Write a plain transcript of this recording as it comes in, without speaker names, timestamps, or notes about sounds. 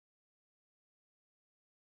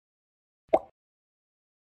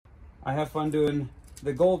I have fun doing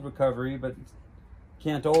the gold recovery, but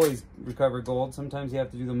can't always recover gold. Sometimes you have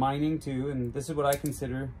to do the mining too, and this is what I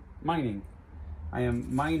consider mining. I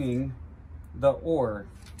am mining the ore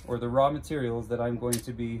or the raw materials that I'm going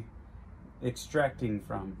to be extracting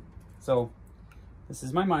from. So this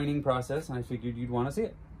is my mining process, and I figured you'd want to see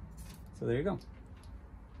it. So there you go.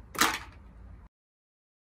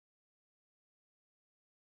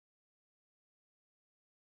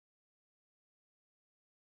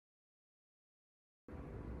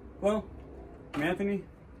 Hello, I'm Anthony.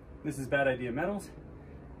 This is Bad Idea Metals.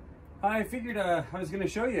 I figured I was going to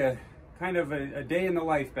show you kind of a day in the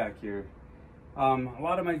life back here. A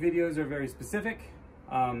lot of my videos are very specific.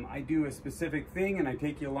 I do a specific thing and I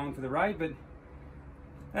take you along for the ride, but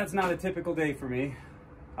that's not a typical day for me.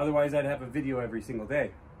 Otherwise, I'd have a video every single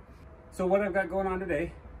day. So what I've got going on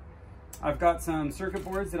today, I've got some circuit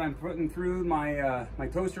boards that I'm putting through my, my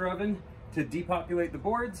toaster oven to depopulate the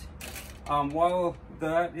boards. While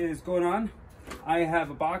that is going on, I have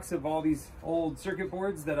a box of all these old circuit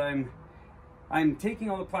boards that I'm taking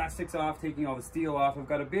all the plastics off, taking all the steel off. I've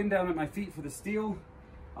got a bin down at my feet for the steel.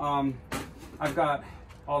 I've got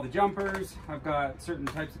all the jumpers. I've got certain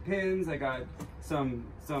types of pins. I got some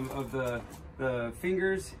of the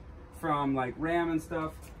fingers from like RAM and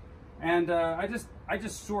stuff. And I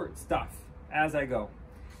just sort stuff as I go.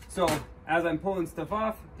 So as I'm pulling stuff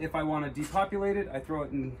off, if I want to depopulate it, I throw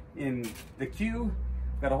it in the queue.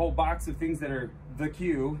 I've got a whole box of things that are the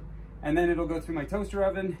queue, and then it'll go through my toaster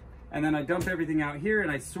oven, and then I dump everything out here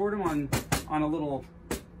and I sort them on a little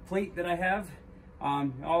plate that I have.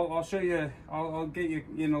 I'll show you, I'll get you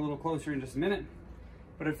in a little closer in just a minute.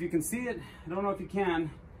 But if you can see it, I don't know if you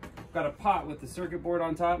can, I've got a pot with the circuit board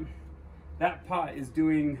on top. That pot is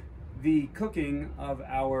doing the cooking of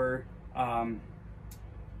our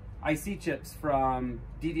IC chips from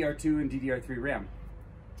DDR2 and DDR3 RAM.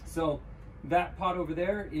 So that pot over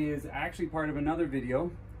there is actually part of another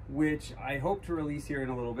video, which I hope to release here in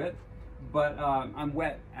a little bit, but I'm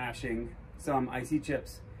wet ashing some IC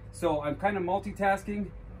chips. So I'm kind of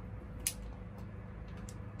multitasking.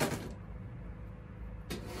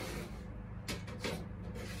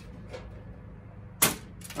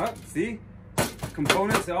 Oh, see?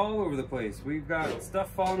 Components all over the place. We've got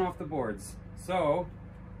stuff falling off the boards. So,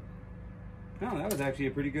 no, that was actually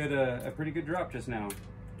a pretty good drop just now.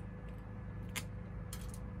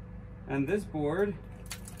 And this board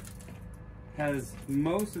has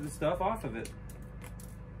most of the stuff off of it.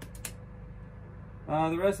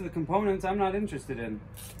 The rest of the components I'm not interested in.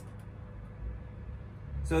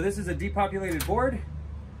 So this is a depopulated board.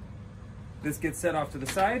 This gets set off to the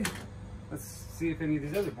side. Let's see if any of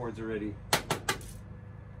these other boards are ready.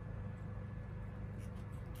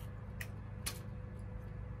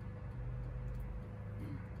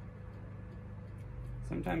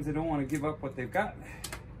 Sometimes they don't want to give up what they've got.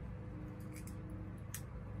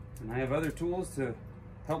 And I have other tools to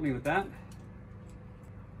help me with that.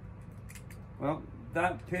 Well,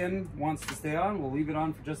 that pin wants to stay on. We'll leave it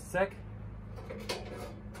on for just a sec.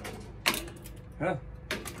 Huh.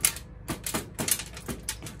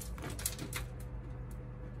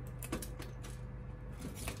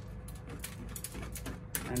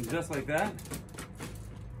 And just like that,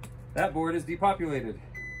 that board is depopulated.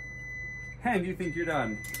 And you think you're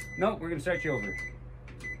done. Nope, we're gonna start you over.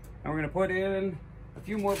 And we're gonna put in a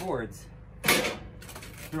few more boards.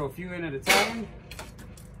 Throw a few in at a time.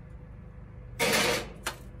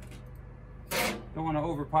 Don't want to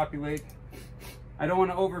overpopulate. I don't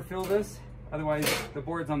want to overfill this, otherwise the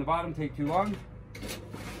boards on the bottom take too long,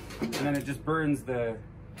 and then it just burns the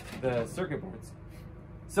circuit boards.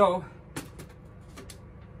 So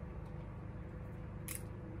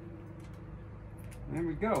there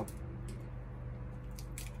we go.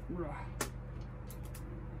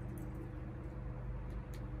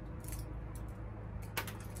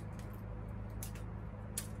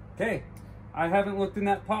 Okay, I haven't looked in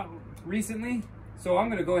that pot recently, so I'm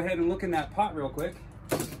going to go ahead and look in that pot real quick.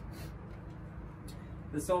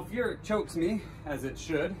 The sulfuric chokes me, as it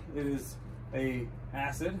should. It is a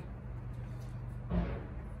acid.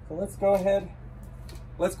 So let's go ahead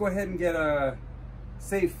and get a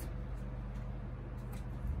safe.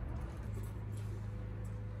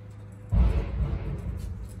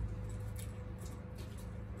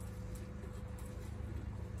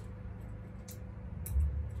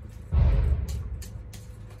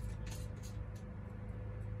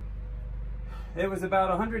 It was about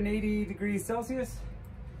 180 degrees Celsius.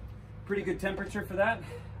 Pretty good temperature for that.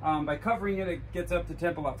 By covering it, it gets up to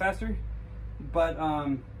temp a lot faster. But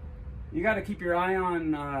you got to keep your eye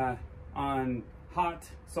on hot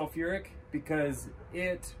sulfuric, because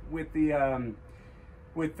it, with the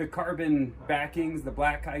with the carbon backings, the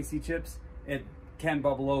black IC chips, it can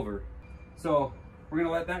bubble over. So we're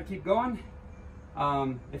gonna let that keep going.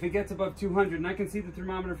 If it gets above 200, and I can see the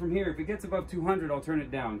thermometer from here, if it gets above 200, I'll turn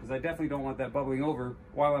it down because I definitely don't want that bubbling over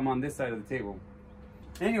while I'm on this side of the table.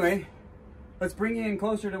 Anyway, let's bring you in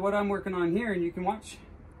closer to what I'm working on here and you can watch.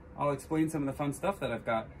 I'll explain some of the fun stuff that I've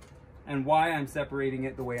got and why I'm separating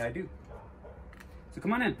it the way I do. So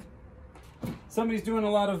come on in. Somebody's doing a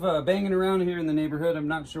lot of banging around here in the neighborhood. I'm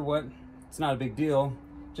not sure what. It's not a big deal.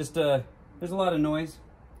 Just there's a lot of noise.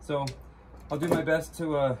 So I'll do my best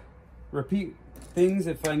to repeat things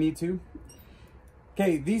if I need to.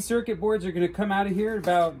 Okay, these circuit boards are going to come out of here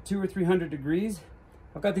about 200 or 300 degrees.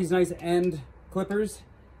 I've got these nice end clippers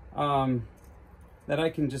that I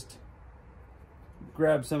can just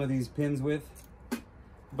grab some of these pins with.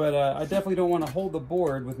 But I definitely don't want to hold the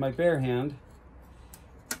board with my bare hand,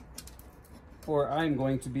 or I'm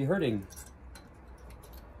going to be hurting.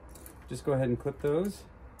 Just go ahead and clip those,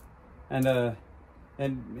 and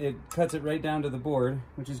it cuts it right down to the board,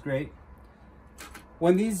 which is great.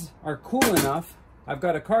 When these are cool enough, I've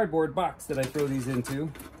got a cardboard box that I throw these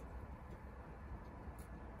into.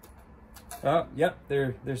 Oh, yep,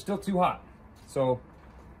 they're still too hot. So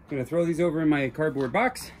I'm gonna throw these over in my cardboard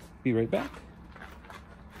box. Be right back.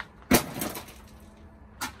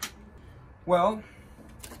 Well,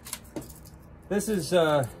 this is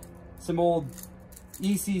some old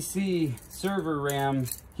ECC server RAM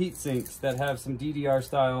heat sinks that have some DDR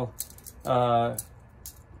style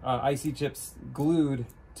IC chips glued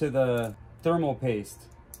to the thermal paste.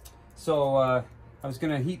 So I was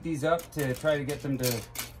gonna heat these up to try to get them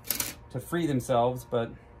to free themselves,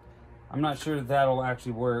 but I'm not sure that'll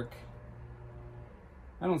actually work.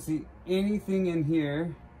 I don't see anything in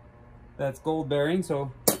here that's gold bearing,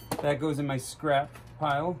 so that goes in my scrap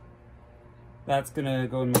pile. That's gonna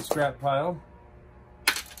go in my scrap pile.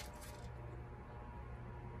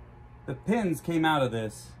 The pins came out of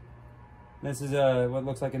this. This is what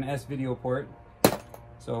looks like an S-video port.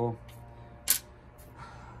 So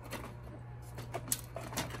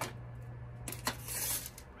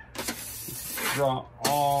draw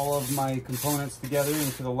all of my components together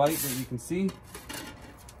into the light that you can see.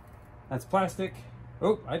 That's plastic.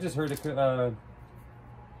 Oh, I just heard a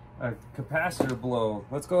capacitor blow.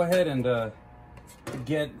 Let's go ahead and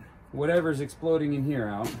get whatever's exploding in here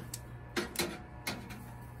out.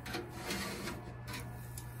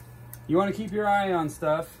 You want to keep your eye on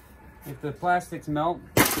stuff. If the plastics melt,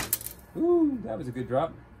 ooh, that was a good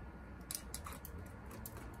drop.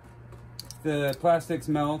 If the plastics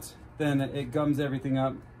melt, then it gums everything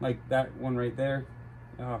up, like that one right there.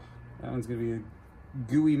 Oh, that one's gonna be a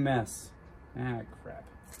gooey mess. Ah, crap.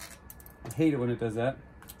 I hate it when it does that.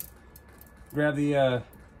 Grab the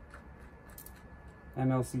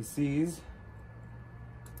MLCCs.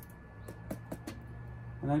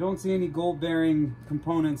 And I don't see any gold bearing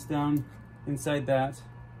components down inside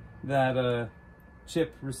that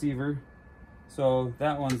chip receiver. So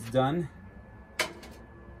that one's done.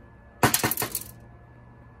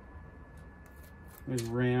 There's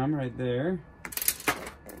RAM right there.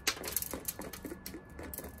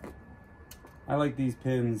 I like these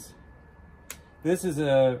pins. This is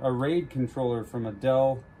a RAID controller from a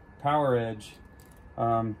Dell PowerEdge.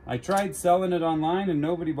 I tried selling it online and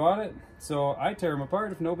nobody bought it, so I tear them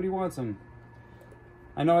apart if nobody wants them.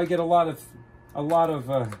 I know I get a lot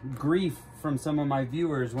of grief from some of my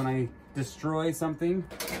viewers when I destroy something.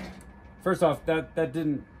 First off, I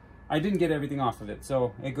didn't get everything off of it,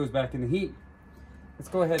 so it goes back in the heat. Let's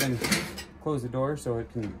go ahead and close the door so it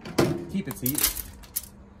can keep its heat.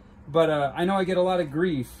 But I know I get a lot of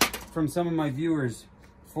grief from some of my viewers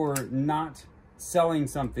for not selling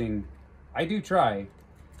something. I do try.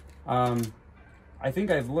 I think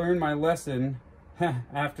I've learned my lesson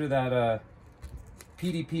after that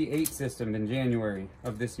PDP-8 system in January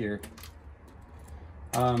of this year.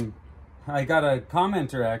 I got a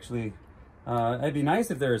commenter actually. It'd be nice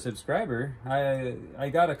if they're a subscriber. I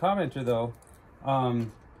got a commenter though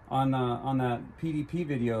on that PDP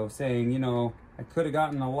video saying, you know, I could have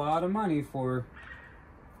gotten a lot of money for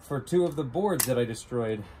 2 of the boards that I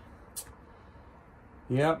destroyed.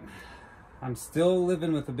 Yep, I'm still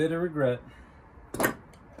living with a bit of regret.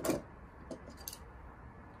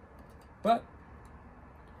 But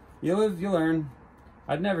you live, you learn.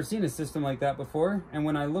 I'd never seen a system like that before, and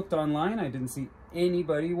when I looked online, I didn't see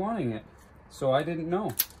anybody wanting it, so I didn't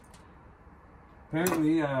know.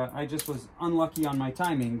 Apparently, I just was unlucky on my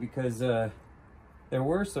timing because there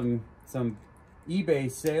were some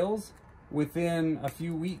eBay sales within a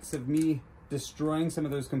few weeks of me destroying some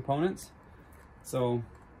of those components. So,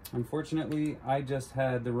 unfortunately, I just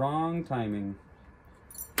had the wrong timing.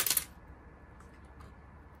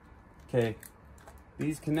 Okay,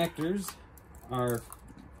 these connectors are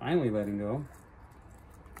finally letting go.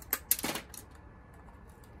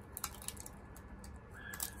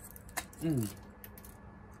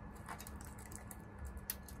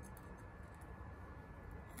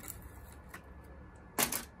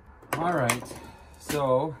 All right,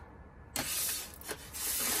 so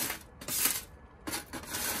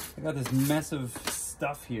I got this mess of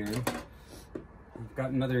stuff here. I've got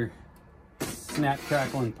another snap,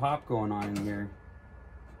 crackle, and pop going on in here.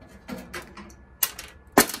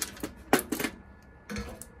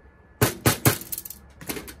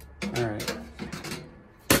 All right.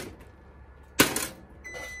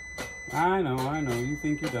 I know, you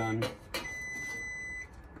think you're done.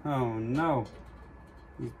 Oh no.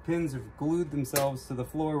 These pins have glued themselves to the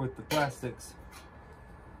floor with the plastics.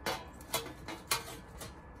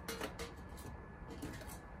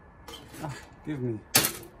 Ah, give me.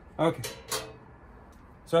 Okay.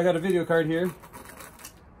 So I got a video card here.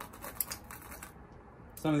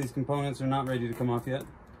 Some of these components are not ready to come off yet.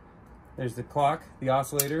 There's the clock, the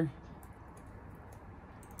oscillator.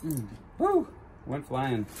 Woo! Went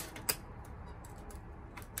flying.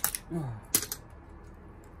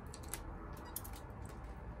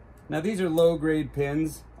 Now these are low grade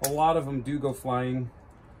pins. A lot of them do go flying.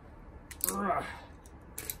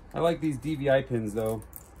 I like these DVI pins though.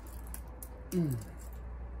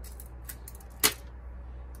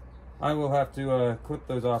 I will have to clip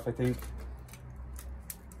those off, I think.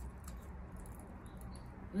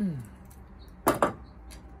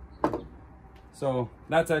 So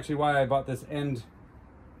that's actually why I bought this end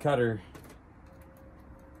cutter,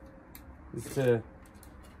 is to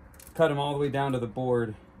cut them all the way down to the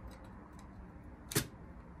board.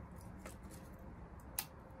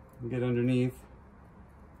 Get underneath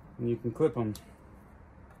and you can clip them.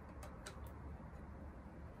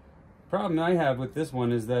 Problem I have with this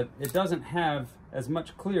one is that it doesn't have as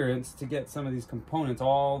much clearance to get some of these components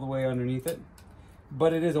all the way underneath it,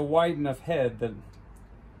 but it is a wide enough head that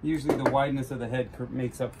usually the wideness of the head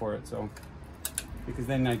makes up for it. So because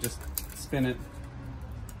then I just spin it,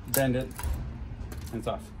 bend it, and it's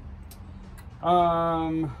off.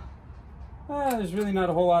 There's really not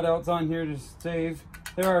a whole lot else on here to save.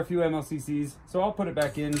 There are a few MLCCs, so I'll put it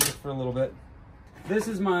back in just for a little bit. This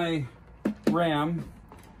is my RAM,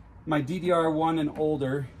 my DDR1 and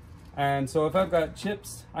older. And so if I've got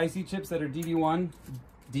chips, IC chips that are DDR1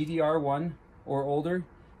 or older,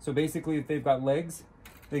 so basically if they've got legs,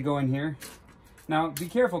 they go in here. Now be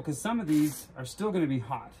careful, because some of these are still going to be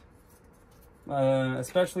hot,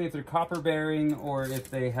 especially if they're copper bearing or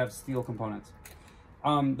if they have steel components.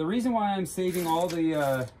 The reason why I'm saving all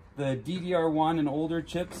the DDR1 and older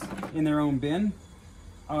chips in their own bin,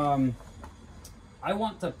 I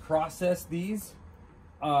want to process these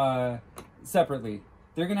separately.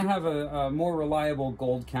 They're going to have a more reliable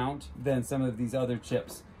gold count than some of these other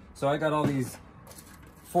chips. So I got all these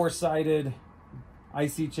four-sided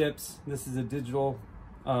IC chips. This is a digital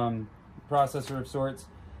processor of sorts.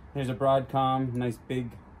 Here's a Broadcom, nice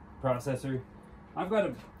big processor. I've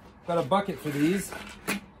got a bucket for these,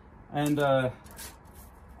 and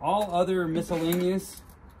all other miscellaneous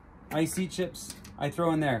IC chips I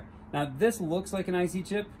throw in there. Now this looks like an IC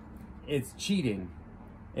chip. It's cheating.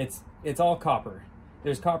 It's all copper.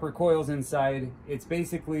 There's copper coils inside. It's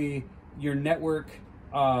basically your network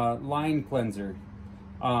line cleanser.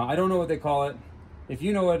 I don't know what they call it. If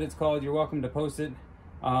you know what it's called, you're welcome to post it.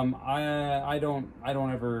 I don't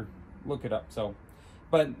ever look it up. So,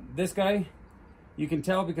 but this guy, you can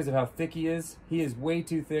tell because of how thick he is. He is way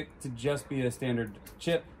too thick to just be a standard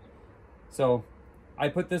chip. So I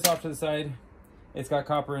put this off to the side. It's got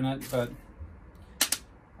copper in it, but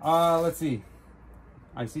let's see.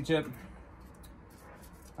 IC chip.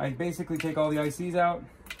 I basically take all the ICs out.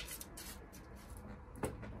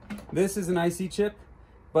 This is an IC chip,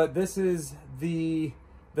 but this is the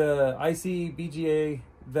IC BGA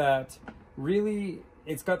that really,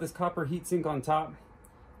 it's got this copper heatsink on top,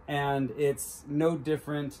 and it's no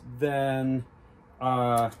different than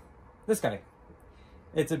this guy.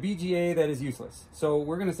 It's a BGA that is useless. So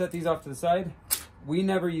we're gonna set these off to the side. We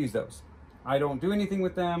never use those. I don't do anything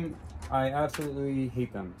with them. I absolutely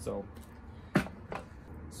hate them. So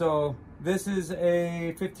this is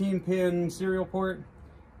a 15-pin serial port.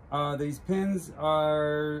 These pins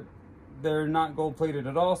they're not gold plated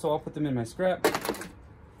at all, so I'll put them in my scrap.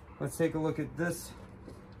 Let's take a look at this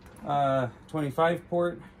 25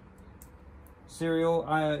 port serial.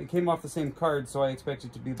 It came off the same card, so I expect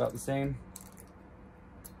it to be about the same.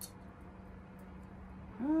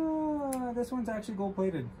 This one's actually gold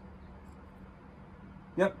plated.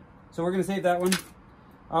 Yep, so we're gonna save that one.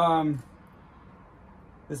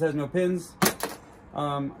 This has no pins.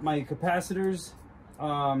 My capacitors,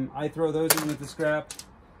 I throw those in with the scrap.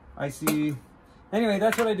 I see. Anyway,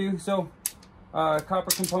 that's what I do. So,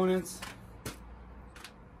 copper components.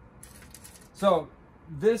 So,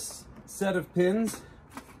 this set of pins,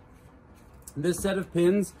 they're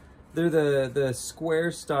the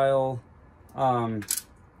square style,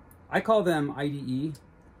 I call them IDE,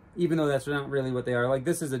 even though that's not really what they are. Like,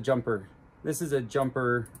 this is a jumper. This is a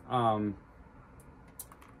jumper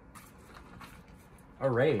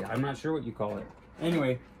array. I'm not sure what you call it.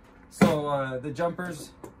 Anyway, so the jumpers,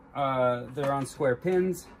 they're on square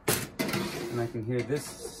pins, and I can hear this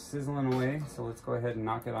sizzling away. So let's go ahead and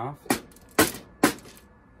knock it off.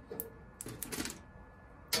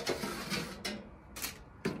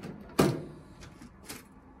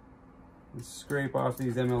 Let's scrape off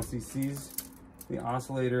these MLCCs, the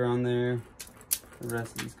oscillator on there, the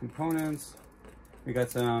rest of these components. We got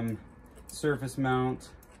some surface mount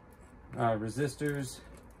resistors.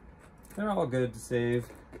 They're all good to save.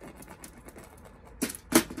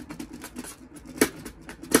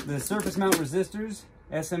 The surface mount resistors,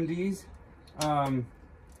 SMDs,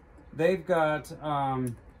 they've got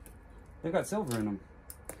silver in them.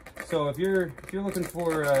 So if you're looking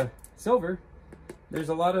for silver, there's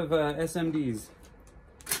a lot of SMDs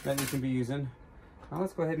that you can be using. Now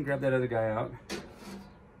let's go ahead and grab that other guy out.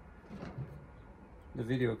 The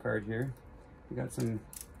video card here. We got some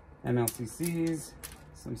MLCCs,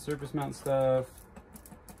 some surface mount stuff.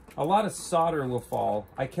 A lot of solder will fall.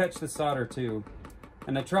 I catch the solder too.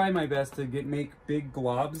 And I try my best to make big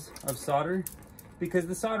globs of solder, because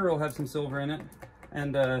the solder will have some silver in it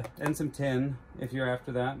and some tin if you're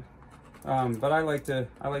after that. But I like to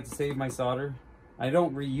save my solder. I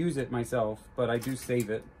don't reuse it myself, but I do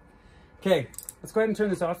save it. Okay, let's go ahead and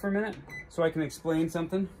turn this off for a minute so I can explain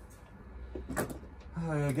something.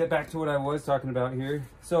 Get back to what I was talking about here.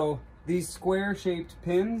 So these square-shaped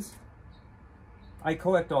pins, I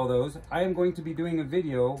collect all those. I am going to be doing a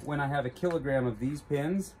video when I have 1 kilogram of these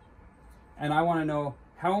pins, and I want to know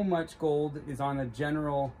how much gold is on a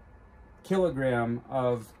general kilogram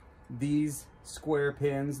of these square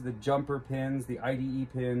pins, the jumper pins, the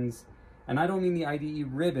IDE pins. And I don't mean the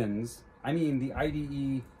IDE ribbons, I mean the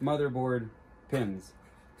IDE motherboard pins.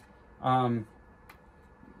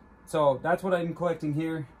 So that's what I'm collecting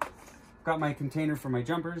here. Got my container for my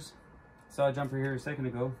jumpers. Saw a jumper here a second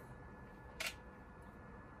ago.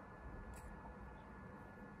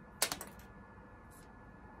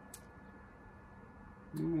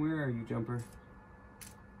 Where are you, jumper?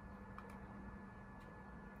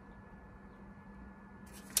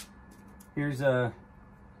 Here's a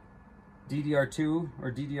DDR2 or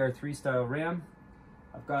DDR3 style RAM.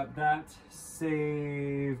 I've got that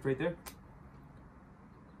saved right there.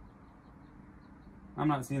 I'm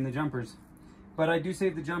not seeing the jumpers, but I do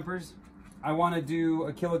save the jumpers. I want to do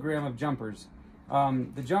 1 kilogram of jumpers.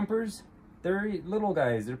 The jumpers, they're little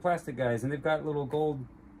guys, they're plastic guys, and they've got little gold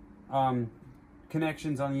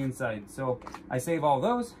connections on the inside. So I save all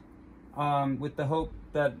those with the hope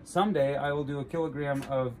that someday I will do 1 kilogram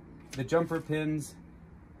of the jumper pins,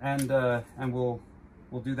 and we'll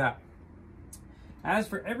do that. As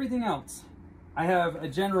for everything else, I have a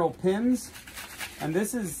general pins, and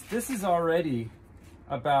this is already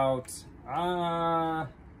about I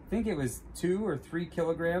think it was 2 or 3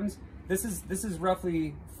 kilograms. This is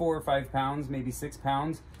roughly 4 or 5 pounds, maybe 6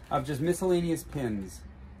 pounds of just miscellaneous pins.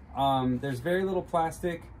 There's very little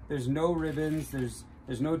plastic. There's no ribbons. There's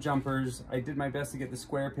no jumpers. I did my best to get the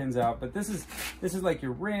square pins out, but this is like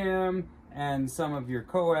your RAM and some of your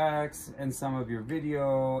coax and some of your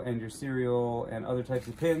video and your serial and other types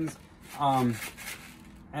of pins. I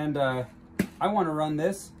want to run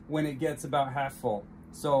this when it gets about half full.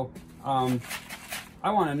 So I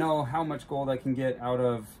want to know how much gold I can get out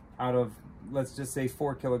of let's just say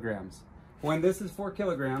 4 kilograms. When this is 4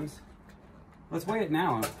 kilograms, let's weigh it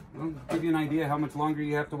now. I'll give you an idea how much longer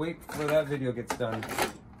you have to wait before that video gets done.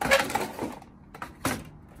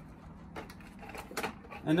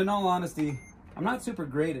 And in all honesty, I'm not super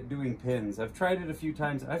great at doing pins. I've tried it a few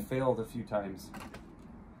times. I've failed a few times.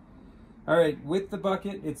 All right, with the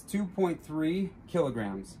bucket, it's 2.3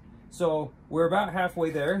 kilograms. So we're about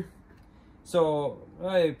halfway there. So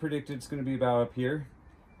I predict it's going to be about up here.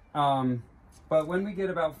 But when we get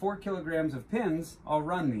about 4 kilograms of pins, I'll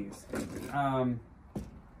run these. And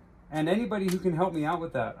anybody who can help me out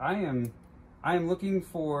with that, I am looking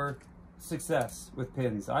for success with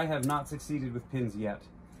pins. I have not succeeded with pins yet.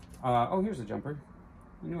 Oh, here's a jumper.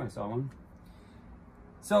 I knew I saw one.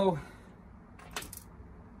 So,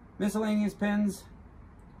 miscellaneous pins.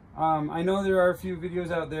 I know there are a few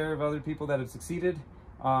videos out there of other people that have succeeded.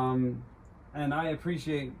 and I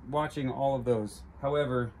appreciate watching all of those.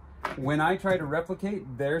 However, when I try to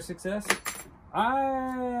replicate their success,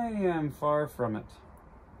 I am far from it.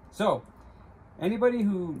 So, anybody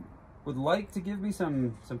who would like to give me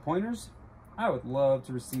some pointers, I would love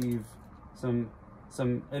to receive some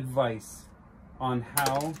advice on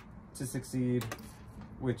how to succeed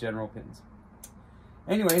with general pins.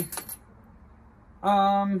 Anyway,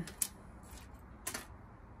 when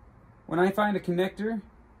I find a connector,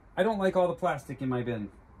 I don't like all the plastic in my bin.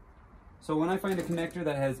 So when I find a connector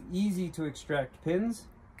that has easy to extract pins,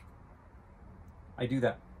 I do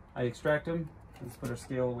that. I extract them. Let's put our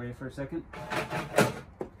scale away for a second.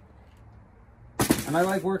 And I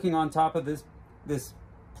like working on top of this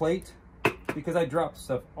plate because I drop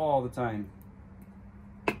stuff all the time.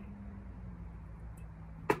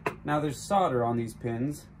 Now there's solder on these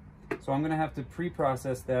pins, so I'm gonna have to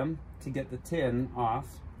pre-process them to get the tin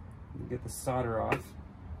off, get the solder off.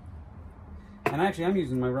 And actually I'm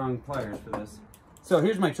using my wrong pliers for this. So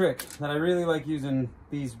here's my trick that I really like using,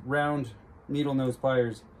 these round needle nose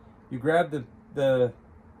pliers. You grab the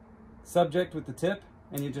subject with the tip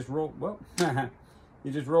and you just roll, well,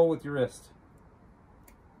 you just roll with your wrist.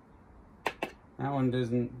 That one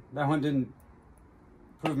didn't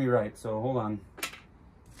prove me right, so hold on.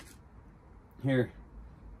 Here,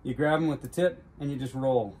 you grab them with the tip and you just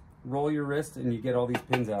roll your wrist and you get all these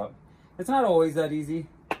pins out. It's not always that easy,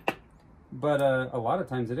 but a lot of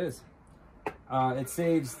times it is. It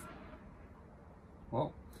saves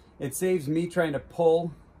me trying to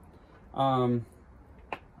pull.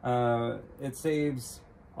 It saves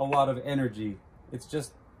a lot of energy. It's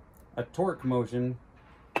just a torque motion.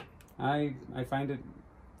 I find it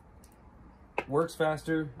works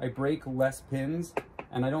faster. I break less pins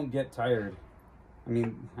and I don't get tired. I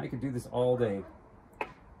mean, I could do this all day,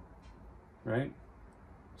 right?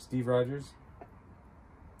 Steve Rogers.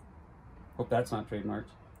 Hope that's not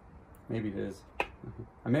trademarked. Maybe it is.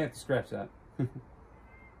 I may have to scratch that.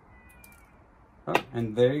 Oh,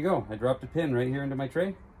 and there you go. I dropped a pin right here into my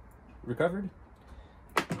tray. Recovered.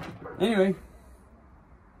 Anyway,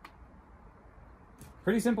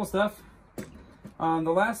 pretty simple stuff.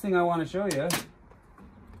 The last thing I want to show you,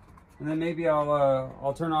 and then maybe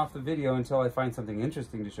I'll turn off the video until I find something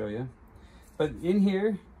interesting to show you. But in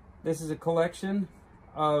here, this is a collection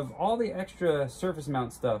of all the extra surface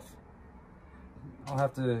mount stuff. I'll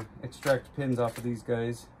have to extract pins off of these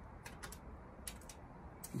guys.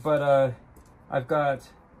 But I've got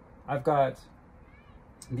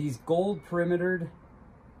these gold perimetered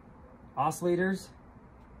oscillators.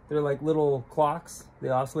 They're like little clocks, the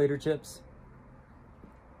oscillator chips.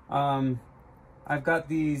 I've got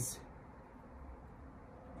these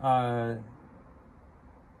tantalum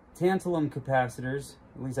capacitors.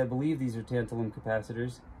 At least I believe these are tantalum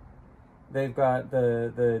capacitors. They've got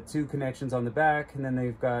the two connections on the back, and then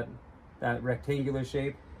they've got that rectangular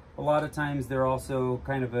shape. A lot of times they're also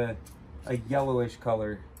kind of a yellowish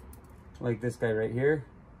color, like this guy right here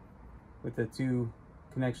with the two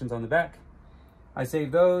connections on the back. I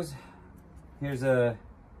save those. Here's a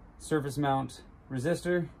surface mount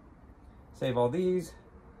resistor. Save all these.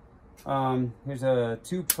 Here's a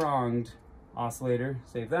two-pronged oscillator.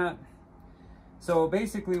 Save that. So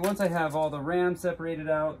basically, once I have all the RAM separated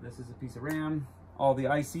out, this is a piece of RAM, all the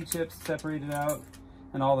IC chips separated out,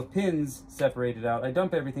 and all the pins separated out, I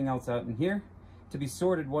dump everything else out in here to be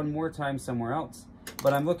sorted one more time somewhere else.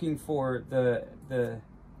 But I'm looking for the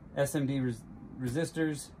SMD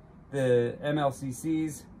resistors, the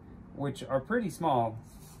MLCCs, which are pretty small.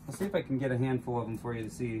 I'll see if I can get a handful of them for you to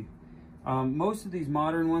see. Most of these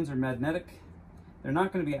modern ones are magnetic. They're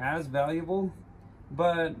not going to be as valuable,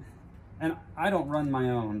 but, and I don't run my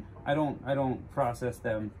own. I don't process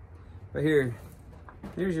them. But here's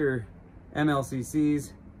your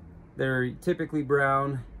MLCCs. They're typically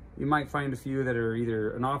brown. You might find a few that are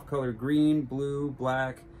either an off-color green, blue,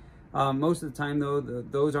 black. Most of the time though,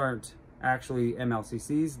 those aren't actually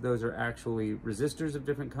MLCCs. Those are actually resistors of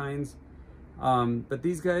different kinds. But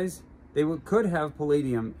these guys, could have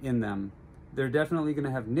palladium in them. They're definitely going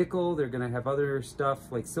to have nickel. They're going to have other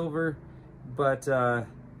stuff like silver, but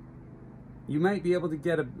you might be able to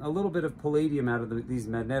get a little bit of palladium out of these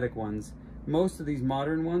magnetic ones. Most of these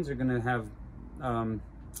modern ones are going to have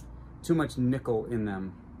too much nickel in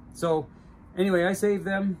them. So anyway, I save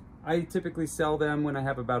them. I typically sell them when I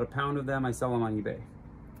have about a pound of them. I sell them on eBay.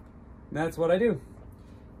 That's what I do.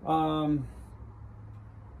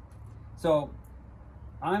 So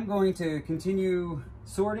I'm going to continue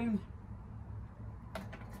sorting,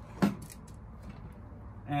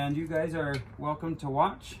 and you guys are welcome to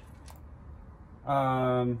watch.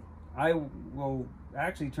 I will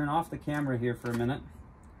actually turn off the camera here for a minute,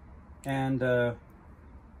 and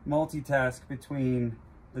multitask between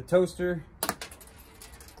the toaster,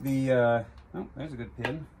 the oh, there's a good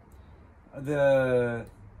pin, the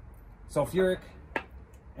sulfuric,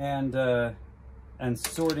 and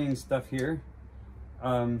sorting stuff here.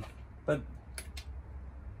 But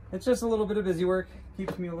it's just a little bit of busy work,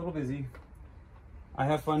 keeps me a little busy. I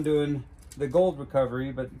have fun doing the gold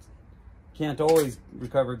recovery, but can't always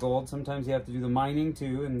recover gold. Sometimes you have to do the mining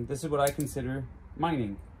too, and this is what I consider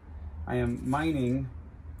mining. I am mining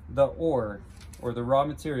the ore, or the raw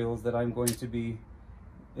materials that I'm going to be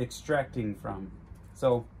extracting from.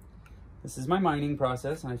 So this is my mining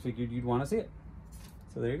process, and I figured you'd want to see it.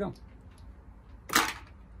 So there you go.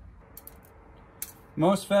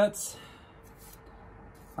 MOSFETs,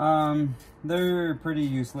 they're pretty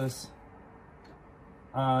useless.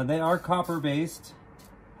 They are copper based.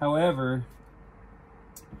 However,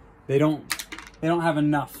 they don't have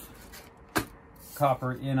enough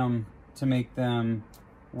copper in them to make them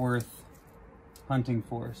worth hunting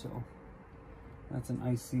for. So that's an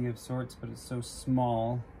IC of sorts, but it's so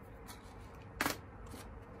small.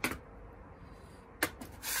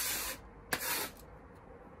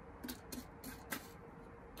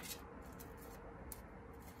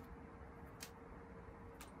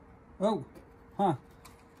 Oh, huh.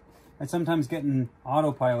 I sometimes get an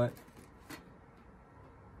autopilot.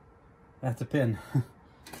 That's a pin.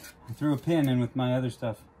 I threw a pin in with my other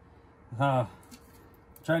stuff.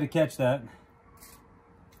 Try to catch that.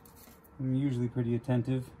 I'm usually pretty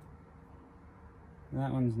attentive.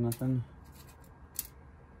 That one's nothing.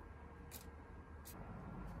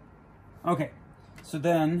 Okay, so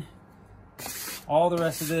then all the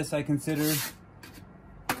rest of this I consider,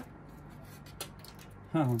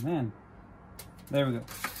 oh man, there we go.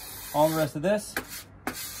 All the rest of this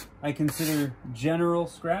I consider general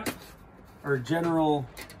scrap, or general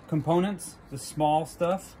components, the small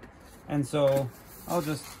stuff. And so I'll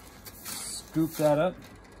just scoop that up.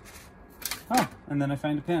 Oh, and then I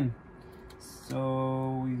find a pin.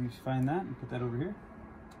 So we find that and put that over here.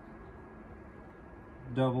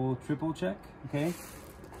 Double, triple check, okay? And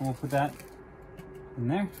we'll put that in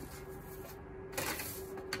there.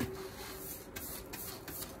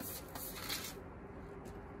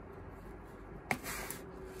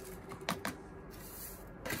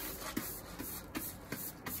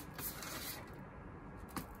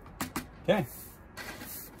 Okay.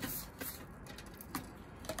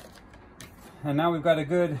 And now we've got a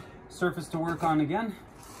good surface to work on again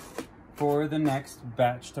for the next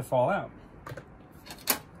batch to fall out.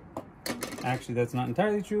 Actually, that's not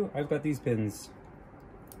entirely true. I've got these pins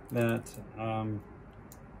that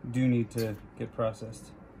do need to get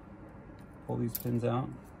processed. Pull these pins out.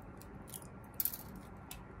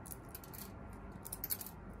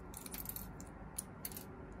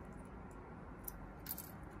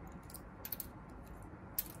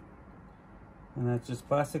 And that's just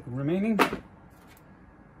plastic remaining.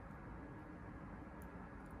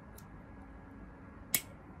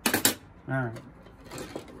 All right.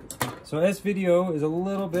 So S-video is a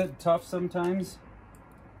little bit tough sometimes.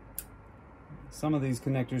 Some of these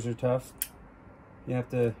connectors are tough. You have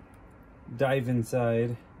to dive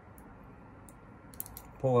inside,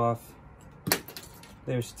 pull off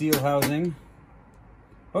their steel housing.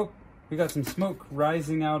 Oh, we got some smoke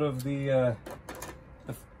rising out of the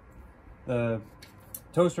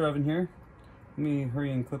toaster oven here. Let me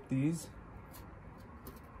hurry and clip these.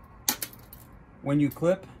 When you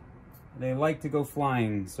clip, they like to go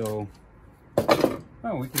flying, so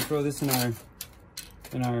oh, we can throw this in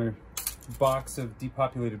our box of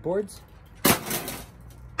depopulated boards.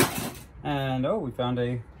 And oh, we found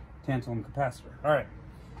a tantalum capacitor. All right,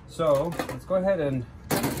 so let's go ahead and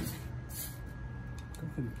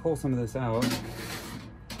pull some of this out.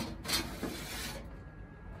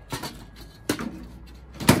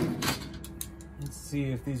 Let's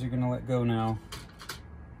see if these are going to let go now.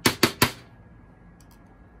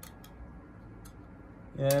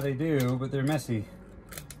 Yeah, they do, but they're messy.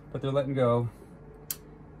 But they're letting go.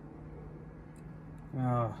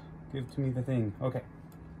 Oh, give to me the thing. Okay.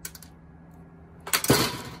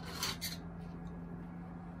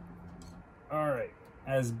 All right.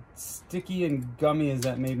 As sticky and gummy as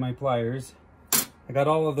that made my pliers, I got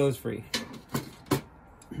all of those free.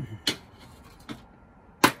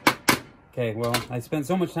 Okay, well, I spent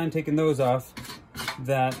so much time taking those off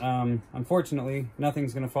that, unfortunately,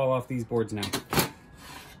 nothing's going to fall off these boards now.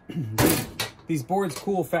 These boards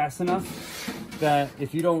cool fast enough that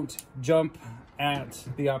if you don't jump at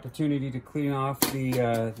the opportunity to clean off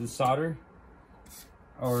the solder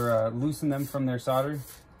or loosen them from their solder,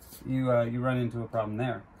 you run into a problem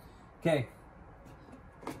there. Okay,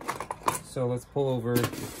 so let's pull over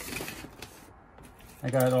I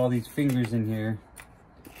got all these fingers in here,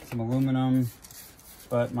 some aluminum,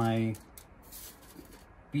 but my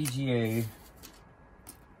BGA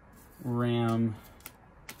RAM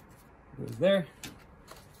goes there.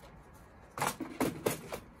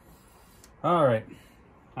 All right,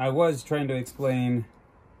 I was trying to explain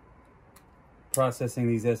processing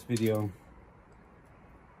these S-video.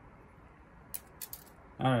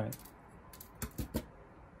 All right.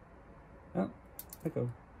 Oh, let go.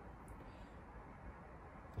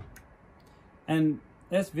 And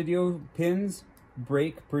S-video pins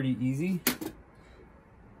break pretty easy.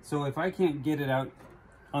 So if I can't get it out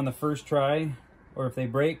on the first try, or if they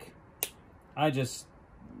break, I just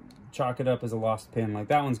chalk it up as a lost pin. Like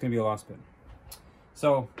that one's gonna be a lost pin.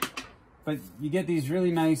 So, but you get these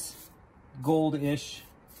really nice gold-ish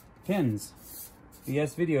pins. The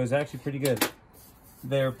S-video is actually pretty good.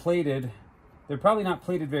 They're plated. They're probably not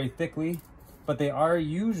plated very thickly, but they are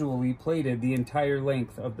usually plated the entire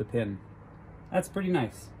length of the pin. That's pretty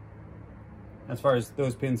nice as far as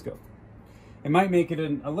those pins go. It might make it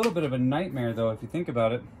a little bit of a nightmare though, if you think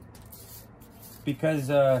about it, because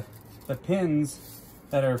the pins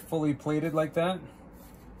that are fully plated like that,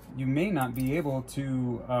 you may not be able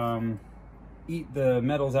to eat the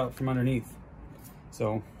metals out from underneath.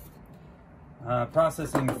 So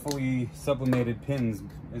processing fully sublimated pins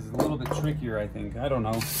is a little bit trickier, I think. I don't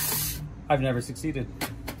know. I've never succeeded.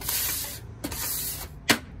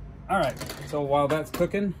 All right, so while that's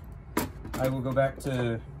cooking, I will go back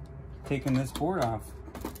to taking this board off.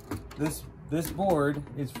 This board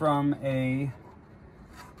is from I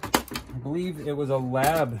believe it was a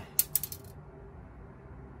lab.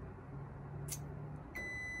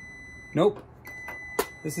 Nope.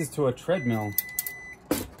 This is to a treadmill.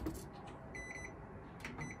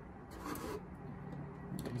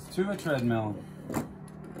 It's to a treadmill.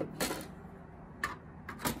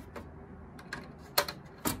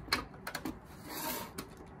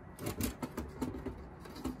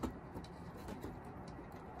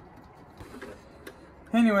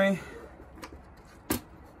 Anyway,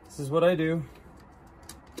 this is what I do.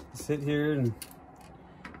 I sit here and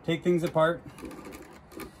take things apart.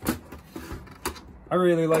 I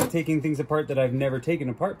really like taking things apart that I've never taken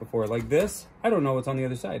apart before. Like this, I don't know what's on the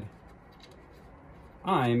other side.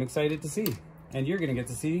 I'm excited to see, and you're gonna get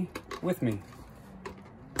to see with me.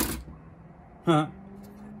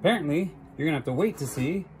 Apparently, you're gonna have to wait to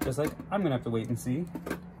see, just like I'm gonna have to wait and see,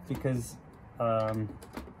 because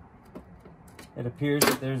it appears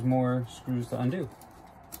that there's more screws to undo.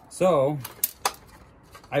 So,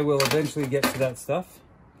 I will eventually get to that stuff.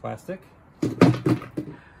 Plastic.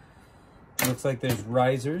 Looks like there's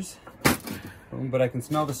risers, but I can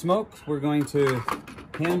smell the smoke. We're going to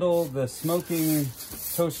handle the smoking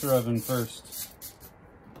toaster oven first.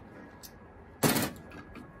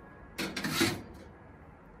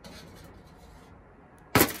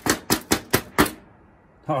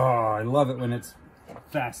 Oh, I love it when it's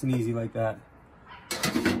fast and easy like that.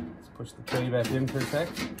 Let's push the tray back in for a sec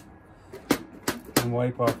and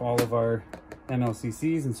wipe off all of our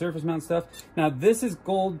MLCCs and surface mount stuff. Now this is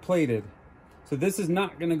gold plated, so this is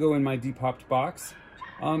not going to go in my depopped box.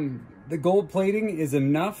 The gold plating is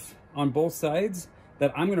enough on both sides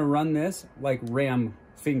that I'm going to run this like ram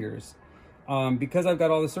fingers. Because I've got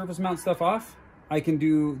all the surface mount stuff off, I can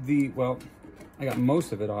do well, I got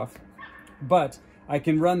most of it off, but I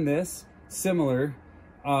can run this similar.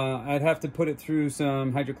 I'd have to put it through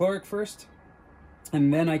some hydrochloric first,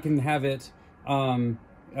 and then I can have it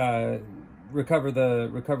recover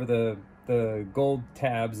the gold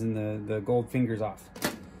tabs and the gold fingers off.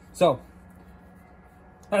 So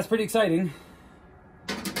that's pretty exciting.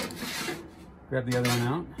 Grab the other one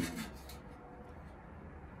out.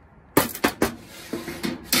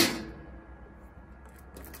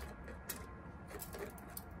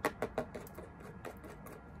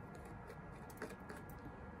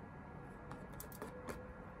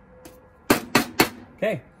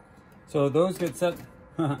 Okay, so those get set.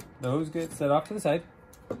 Those get set off to the side,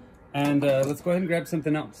 and let's go ahead and grab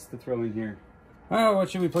something else to throw in here. Oh, what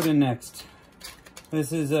should we put in next?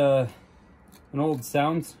 This is an old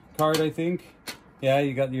sound card, I think. Yeah,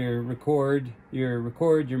 you got your record, your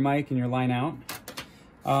mic, and your line out.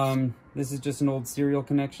 This is just an old serial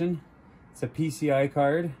connection. It's a PCI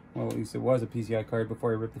card. Well, at least it was a PCI card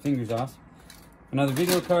before I ripped the fingers off. Another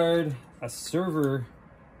video card, a server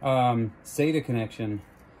SATA connection.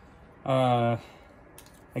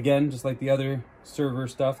 Again, just like the other server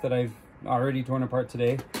stuff that I've already torn apart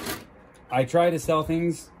today. I try to sell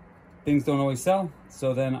things don't always sell,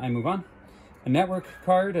 so then I move on. A network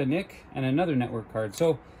card, a NIC, and another network card.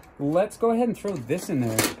 So let's go ahead and throw this in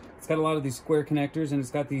there. It's got a lot of these square connectors, and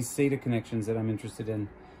it's got these SATA connections that I'm interested in.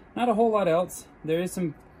 Not a whole lot else. There is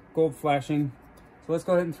some gold flashing. So let's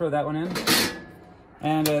go ahead and throw that one in.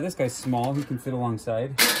 And this guy's small, he can fit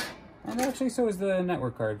alongside. And actually so is the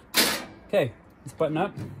network card. Okay, let's button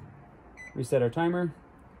up, reset our timer,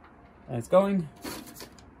 and it's going.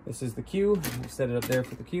 This is the queue. We'll set it up there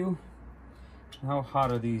for the queue. How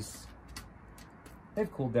hot are these?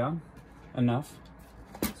 They've cooled down enough.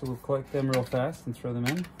 So we'll collect them real fast and throw them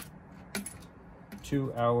in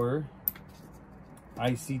to our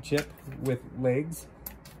IC chip with legs.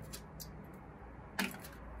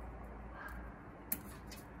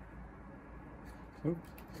 Oop,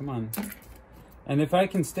 come on. And if I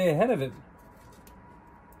can stay ahead of it,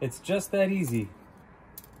 it's just that easy.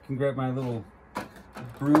 I can grab my little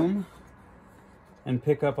broom and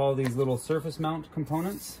pick up all these little surface mount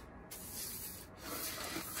components.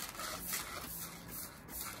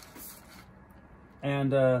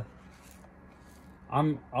 And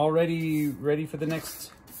I'm already ready for the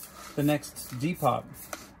next depop.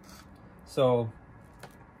 So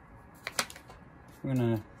I'm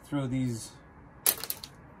gonna throw these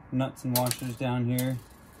nuts and washers down here.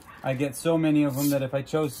 I get so many of them that if I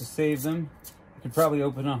chose to save them, I could probably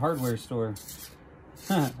open a hardware store.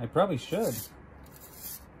 I probably should.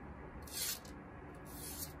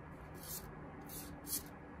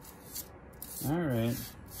 All right.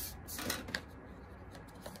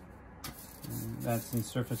 That's some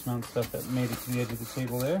surface mount stuff that made it to the edge of the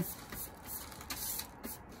table there.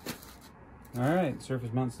 All right,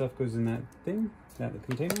 surface mount stuff goes in that thing, that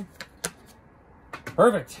container.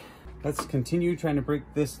 Perfect. Let's continue trying to break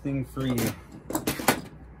this thing free.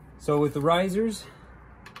 So with the risers,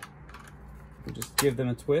 we'll just give them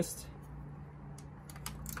a twist.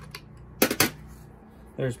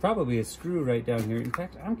 There's probably a screw right down here. In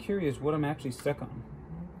fact, I'm curious what I'm actually stuck on.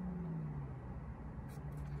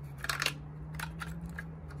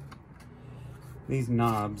 These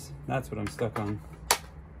knobs, that's what I'm stuck on.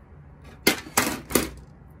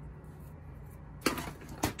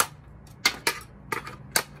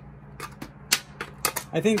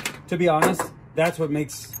 I think, to be honest, that's what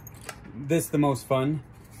makes this the most fun,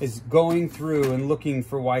 is going through and looking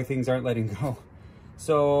for why things aren't letting go.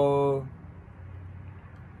 So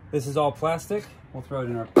this is all plastic. We'll throw it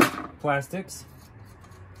in our plastics.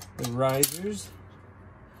 The risers.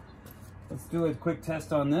 Let's do a quick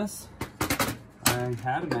test on this. I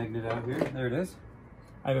had a magnet out here. There it is.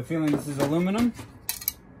 I have a feeling this is aluminum.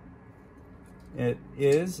 It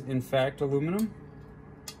is, in fact, aluminum.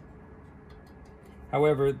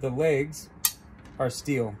 However, the legs are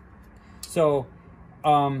steel. So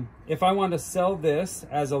if I want to sell this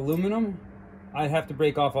as aluminum, I have to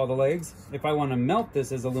break off all the legs. If I want to melt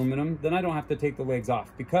this as aluminum, then I don't have to take the legs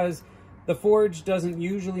off, because the forge doesn't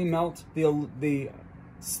usually melt the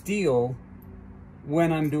steel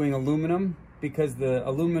when I'm doing aluminum, because the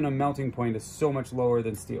aluminum melting point is so much lower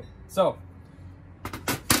than steel. So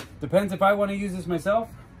depends if I want to use this myself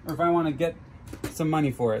or if I want to get some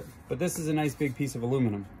money for it. But this is a nice big piece of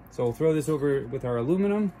aluminum. So we'll throw this over with our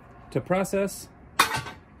aluminum to process.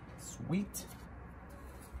 Sweet.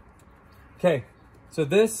 Okay, so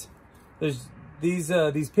there's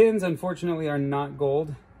these pins, unfortunately, are not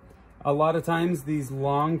gold. A lot of times these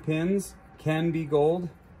long pins can be gold,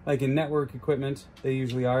 like in network equipment, they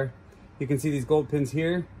usually are. You can see these gold pins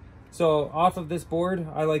here. So off of this board,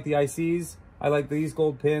 I like the ICs, I like these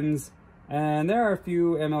gold pins, and there are a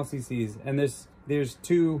few MLCCs, and there's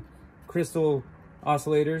two crystal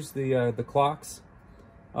oscillators, the clocks.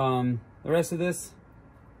 The rest of this,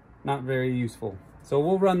 not very useful. So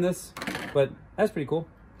we'll run this, but that's pretty cool.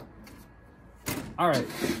 All right,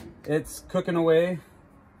 it's cooking away.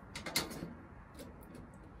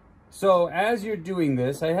 So as you're doing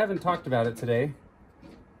this, I haven't talked about it today,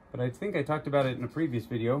 but I think I talked about it in a previous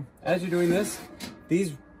video. As you're doing this,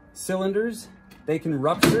 these cylinders, they can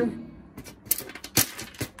rupture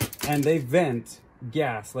and they vent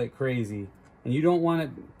gas like crazy. And you don't want it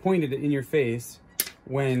pointed in your face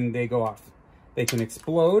when they go off. They can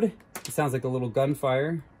explode. It sounds like a little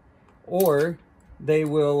gunfire. Or they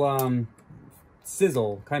will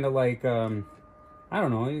sizzle, kind of like, I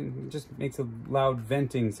don't know, it just makes a loud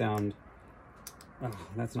venting sound. Oh,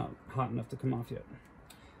 that's not hot enough to come off yet.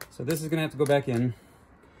 So this is gonna have to go back in.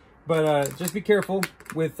 But just be careful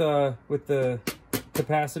with the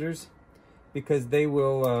capacitors, because they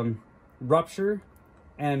will rupture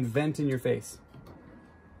and vent in your face.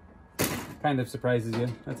 Kind of surprises you,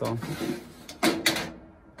 that's all.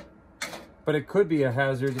 But it could be a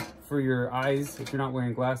hazard for your eyes if you're not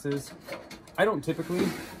wearing glasses. I don't typically,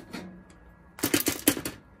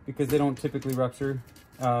 because they don't typically rupture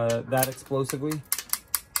that explosively.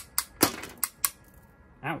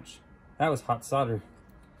 Ouch. That was hot solder.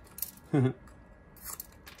 Come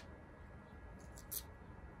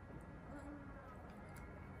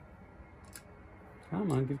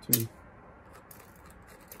on, give it to me.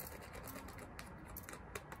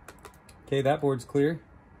 Okay, that board's clear.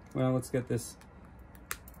 Well, let's get this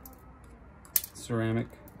ceramic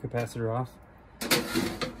capacitor off.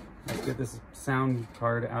 Let's get this sound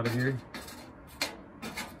card out of here.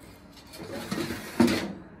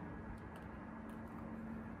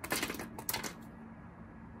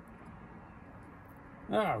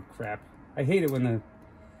 Oh, crap. I hate it when the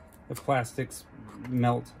plastics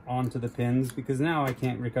melt onto the pins, because now I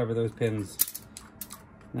can't recover those pins.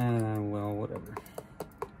 Well, whatever.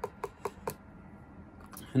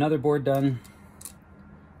 Another board done.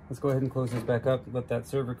 Let's go ahead and close this back up, let that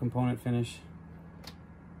server component finish.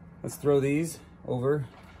 Let's throw these over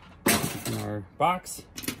in our box.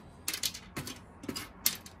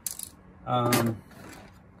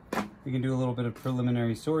 We can do a little bit of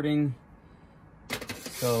preliminary sorting.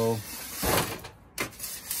 So,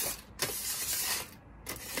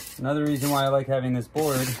 another reason why I like having this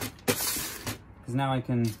board is now I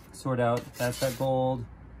can sort out, that's that gold.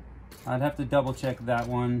 I'd have to double check that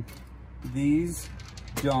one. These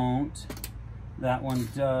don't. That one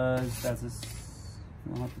does. That's a,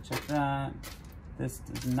 we'll have to check that. This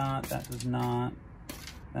does not. That does not.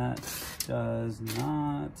 That does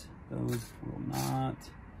not. Those will not.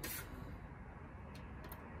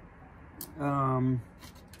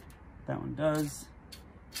 That one does.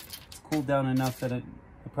 It's cooled down enough that I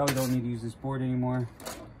probably don't need to use this board anymore.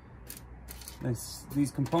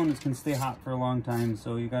 These components can stay hot for a long time,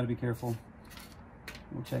 so you got to be careful.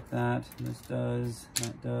 We'll check that. This does.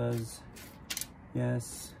 That does.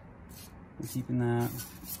 Yes. We're keeping that.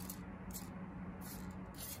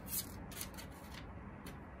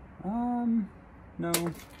 No.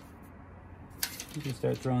 You can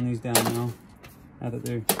start throwing these down now that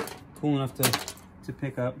they're cool enough to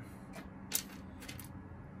pick up.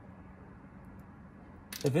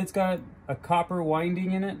 If it's got a copper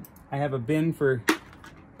winding in it, I have a bin for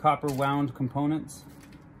copper wound components.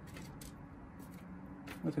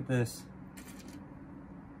 Look at this.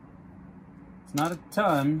 It's not a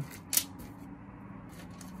ton,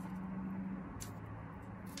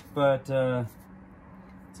 but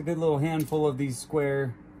it's a good little handful of these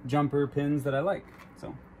square jumper pins that I like.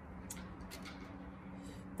 So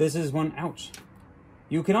this is one. Ouch.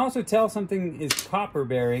 You can also tell something is copper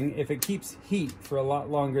bearing if it keeps heat for a lot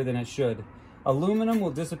longer than it should. Aluminum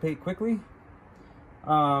will dissipate quickly,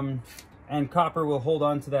 and copper will hold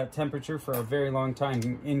on to that temperature for a very long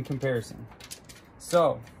time in comparison.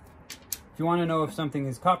 So if you want to know if something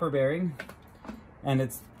is copper bearing and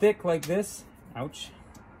it's thick like this, ouch,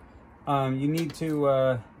 you need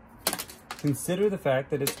to consider the fact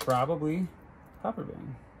that it's probably copper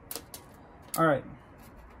bearing. All right.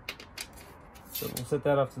 So we'll set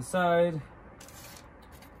that off to the side.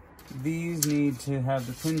 These need to have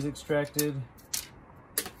the pins extracted.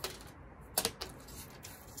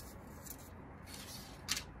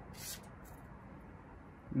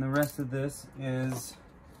 And the rest of this is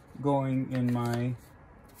going in my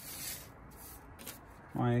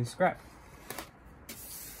scrap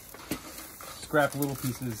little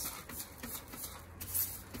pieces.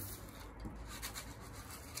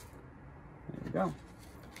 There we go.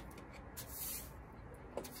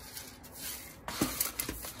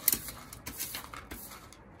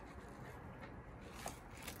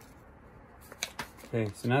 Okay,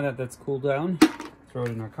 so now that that's cooled down, throw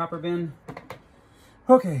it in our copper bin.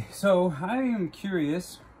 Okay, so I am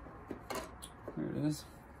curious, there it is.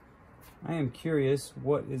 I am curious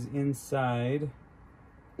what is inside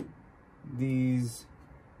these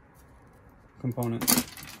components.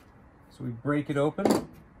 So we break it open.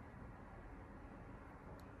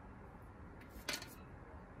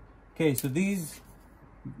 Okay, so these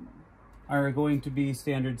are going to be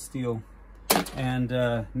standard steel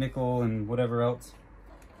and nickel and whatever else.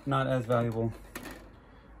 Not as valuable.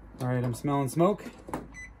 All right, I'm smelling smoke.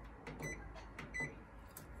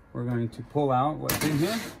 We're going to pull out what's in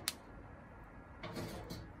here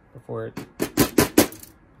before it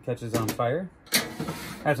catches on fire.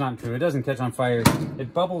 That's not true. It doesn't catch on fire.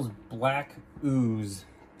 It bubbles black ooze,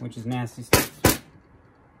 which is nasty stuff.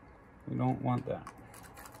 We don't want that.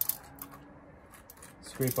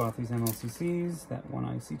 Scrape off these MLCCs, that one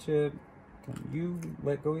IC chip. Can you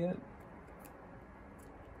let go yet?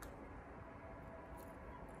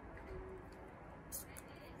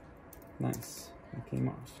 Nice, it came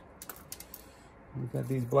off. We've got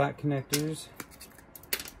these black connectors.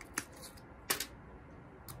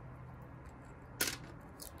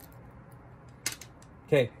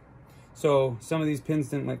 Okay, So some of these pins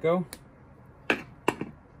didn't let go.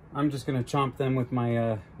 I'm just gonna chomp them with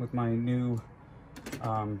my new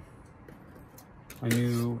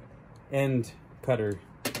end cutter.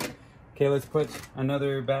 Okay, let's put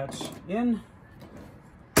another batch in.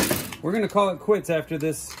 We're gonna call it quits after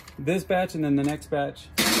this batch and then the next batch,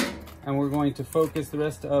 and we're going to focus the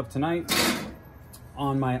rest of tonight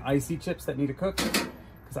on my icy chips that need to cook,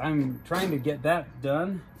 because I'm trying to get that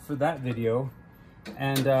done for that video,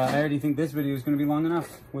 and I already think this video is going to be long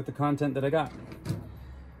enough with the content that I got.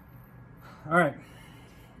 All right,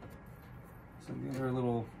 so get our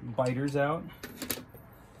little biters out.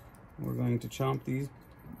 We're going to chomp these.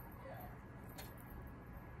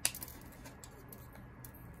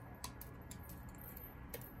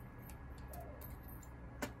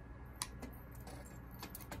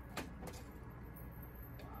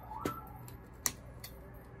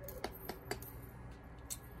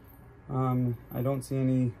 I don't see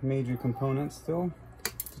any major components still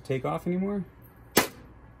to take off anymore.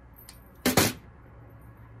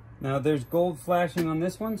 Now there's gold flashing on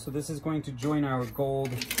this one, so this is going to join our gold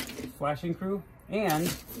flashing crew.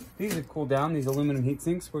 And these have cooled down, these aluminum heat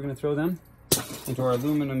sinks. We're going to throw them into our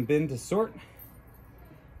aluminum bin to sort.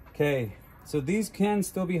 Okay, so these can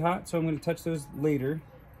still be hot, so I'm going to touch those later.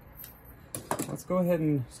 Let's go ahead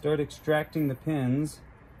and start extracting the pins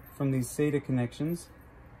from these SATA connections.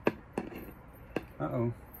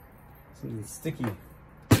 Uh-oh, something sticky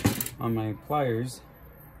on my pliers.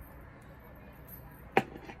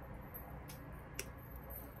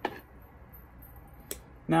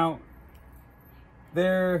 Now,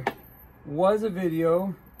 there was a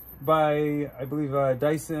video by, I believe,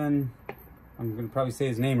 Dyson, I'm going to probably say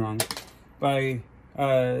his name wrong, by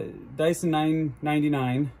Dyson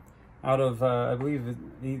 999 out of, I believe,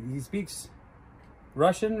 he speaks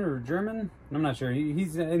Russian or German? I'm not sure.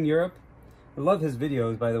 He's in Europe. I love his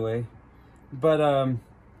videos, by the way. But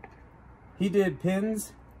he did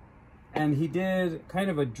pins, and he did kind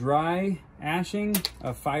of a dry ashing,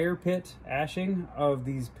 a fire pit ashing of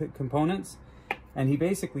these components. And he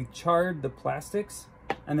basically charred the plastics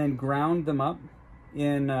and then ground them up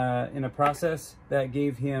in a process that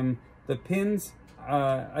gave him the pins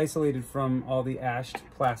isolated from all the ashed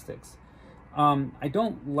plastics. I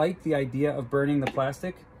don't like the idea of burning the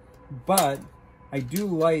plastic, but I do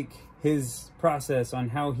like his process on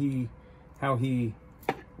how he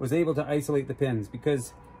was able to isolate the pins,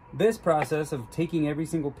 because this process of taking every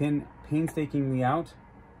single pin painstakingly out,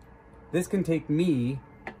 this can take me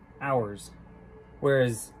hours,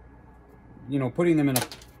 whereas, you know, putting them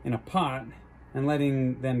in a pot and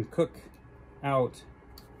letting them cook out.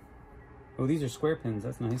 Oh, these are square pins,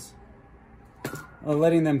 that's nice.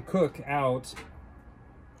 Letting them cook out,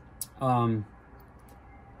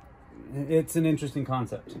 it's an interesting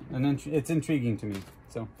concept, and it's intriguing to me.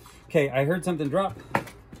 So, okay, I heard something drop.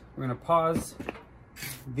 We're gonna pause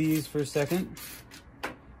these for a second,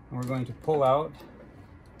 and we're going to pull out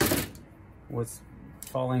what's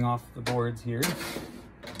falling off the boards here.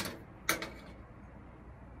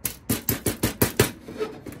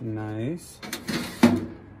 Nice.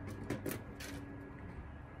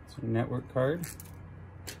 It's a network card.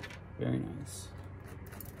 Very nice.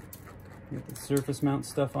 Get the surface mount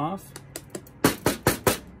stuff off.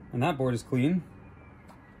 And that board is clean.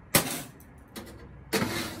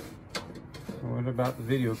 What about the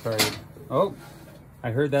video card? Oh,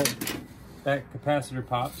 I heard that capacitor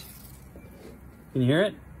popped. Can you hear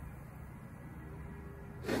it?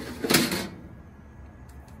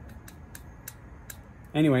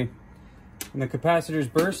 Anyway, when the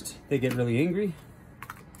capacitors burst, they get really angry.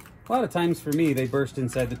 A lot of times for me, they burst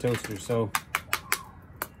inside the toaster, so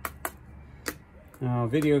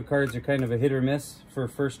video cards are kind of a hit or miss for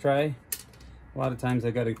first try. A lot of times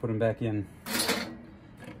I got to put them back in.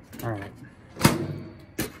 All right,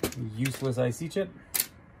 useless IC chip.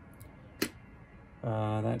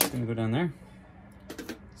 That's gonna go down there.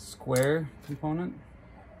 Square component,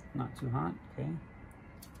 not too hot. Okay.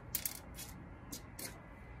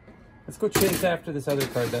 Let's go chase after this other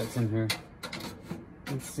card that's in here.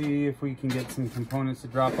 Let's see if we can get some components to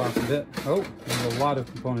drop off a bit. Oh, there's a lot of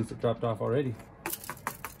components that dropped off already.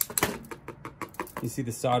 You see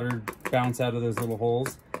the solder bounce out of those little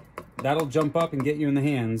holes. That'll jump up and get you in the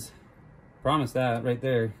hands. Promise that right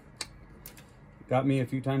there. Got me a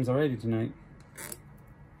few times already tonight.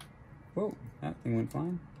 Whoa, that thing went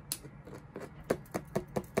fine.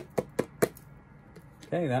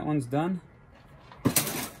 Okay, that one's done.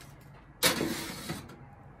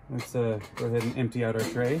 Let's go ahead and empty out our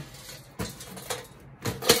tray.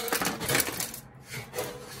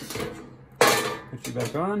 Put you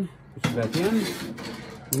back on, put you back in.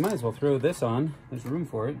 We might as well throw this on. There's room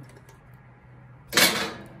for it.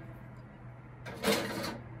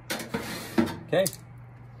 Okay.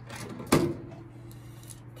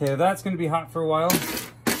 Okay, that's going to be hot for a while,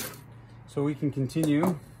 so we can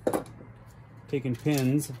continue taking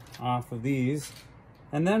pins off of these,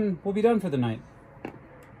 and then we'll be done for the night.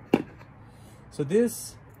 So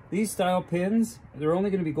these style pins, they're only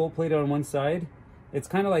going to be gold plated on one side. It's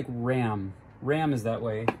kind of like RAM. RAM is that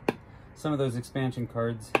way. Some of those expansion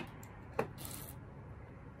cards.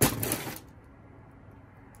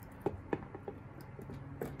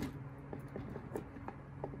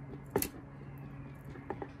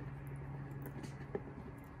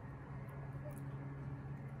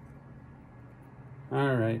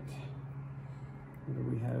 All right. What do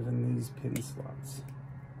we have in these pin slots?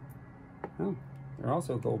 Oh, they're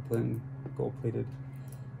also gold plated.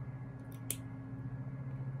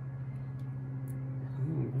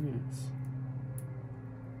 Oh, nice.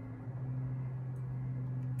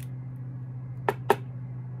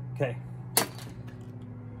 Okay.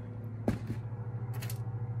 If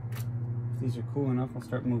these are cool enough, I'll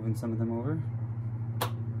start moving some of them over.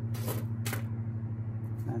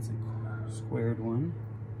 That's a squared one.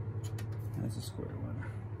 That's a square one.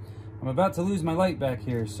 I'm about to lose my light back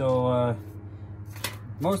here, so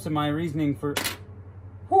most of my reasoning for...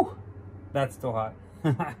 Whew! That's still hot.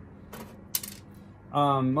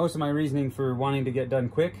 Most of my reasoning for wanting to get done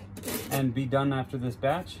quick and be done after this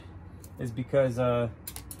batch is because I'm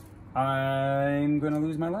going to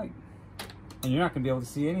lose my light. And you're not going to be able to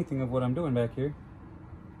see anything of what I'm doing back here.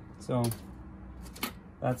 So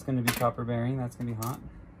that's going to be copper bearing. That's going to be hot.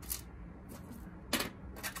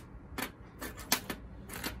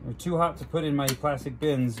 They're too hot to put in my plastic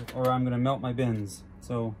bins, or I'm going to melt my bins.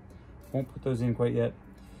 So won't put those in quite yet.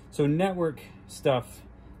 So network stuff.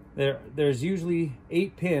 There's usually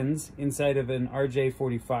 8 pins inside of an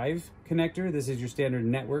RJ45 connector. This is your standard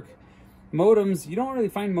network. Modems, you don't really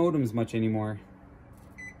find modems much anymore.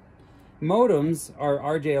 Modems are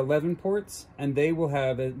RJ11 ports, and they will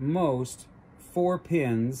have at most 4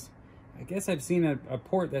 pins. I guess I've seen a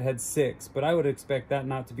port that had 6, but I would expect that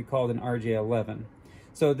not to be called an RJ11.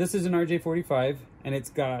 So this is an RJ45, and it's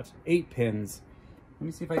got 8 pins. Let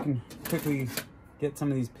me see if I can quickly get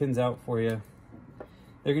some of these pins out for you.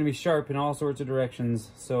 They're going to be sharp in all sorts of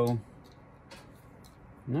directions, so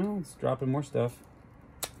no, it's dropping more stuff.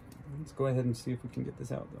 Let's go ahead and see if we can get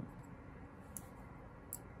this out, though.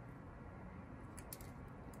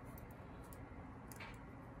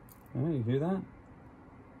 Oh, you hear that?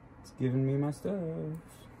 It's giving me my stuff.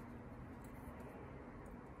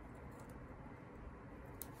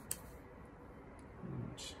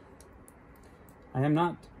 I am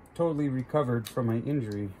not totally recovered from my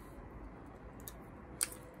injury.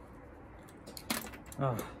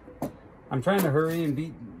 I'm trying to hurry and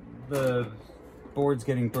beat the boards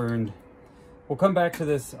getting burned. We'll come back to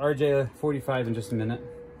this RJ45 in just a minute.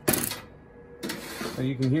 So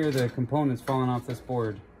you can hear the components falling off this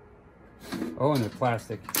board. Oh, and they're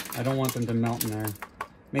plastic. I don't want them to melt in there.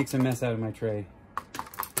 Makes a mess out of my tray.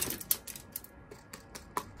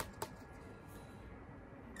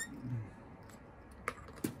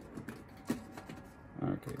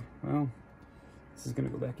 Okay, well, this is gonna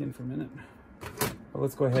go back in for a minute. But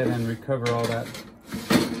let's go ahead and recover all that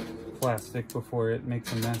plastic before it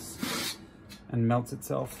makes a mess and melts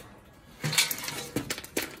itself.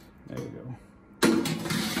 There we go.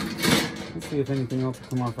 Let's see if anything else will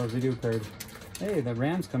come off our video card. Hey, the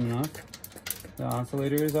RAM's coming off. The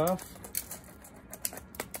oscillator is off.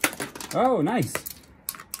 Oh, nice.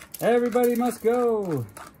 Everybody must go.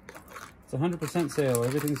 It's 100% sale.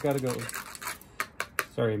 Everything's got to go.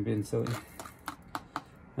 Sorry, I'm being silly.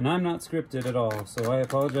 And I'm not scripted at all, so I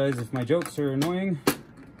apologize if my jokes are annoying.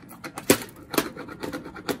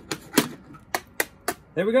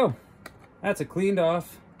 There we go. That's a cleaned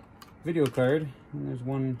off video card. And there's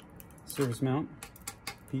one surface mount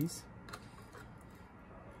piece.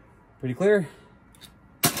 Pretty clear.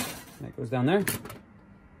 That goes down there.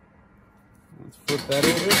 Let's flip that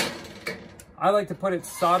over. I like to put it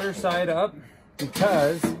solder side up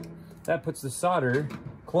because that puts the solder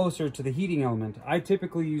closer to the heating element. I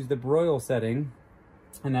typically use the broil setting,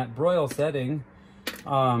 and that broil setting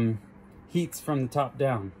heats from the top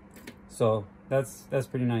down. So that's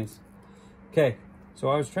pretty nice. Okay, so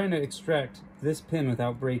I was trying to extract this pin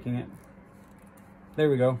without breaking it. There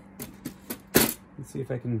we go. Let's see if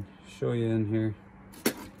I can show you in here.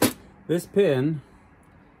 This pin,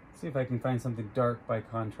 let's see if I can find something dark by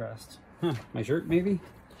contrast. My shirt maybe?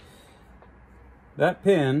 That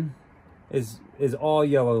pin is all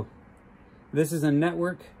yellow. This is a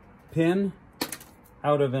network pin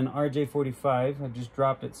out of an RJ45. I just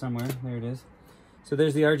dropped it somewhere. There it is. So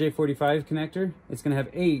there's the RJ45 connector. It's going to have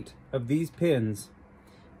 8 of these pins.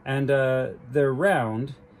 And they're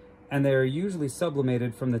round, and they're usually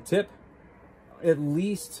sublimated from the tip at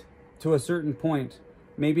least to a certain point.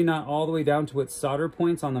 Maybe not all the way down to its solder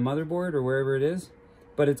points on the motherboard or wherever it is,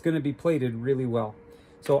 but it's going to be plated really well.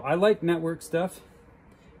 So I like network stuff,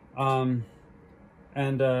 and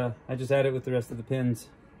I just add it with the rest of the pins.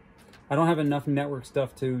 I don't have enough network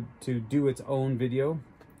stuff to do its own video,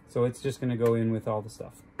 so it's just going to go in with all the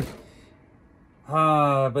stuff.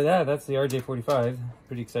 But yeah, that's the RJ45.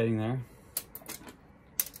 Pretty exciting there.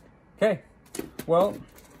 Okay, well,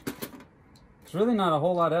 there's really not a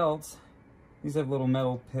whole lot else. These have little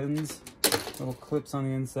metal pins, little clips on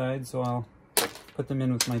the inside, so I'll put them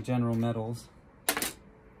in with my general metals.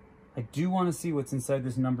 I do want to see what's inside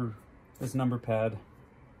this number pad.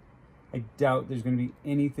 I doubt there's going to be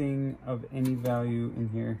anything of any value in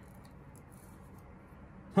here.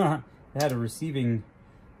 It had a receiving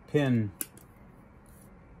pin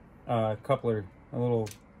coupler, a little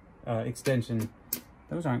extension.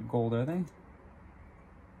 Those aren't gold, are they?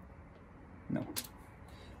 No.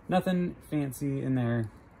 Nothing fancy in there.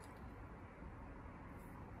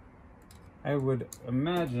 I would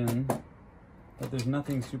imagine that there's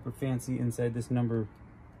nothing super fancy inside this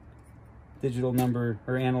digital number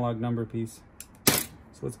or analog number piece. So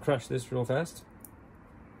let's crush this real fast.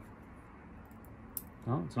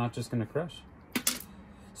 Oh, it's not just gonna crush.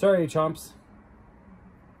 Sorry, chomps.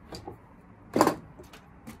 But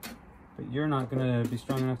you're not gonna be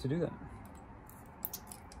strong enough to do that.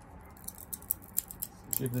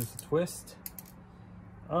 Give this a twist.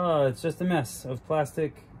 Oh, it's just a mess of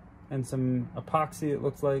plastic and some epoxy, it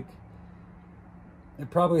looks like.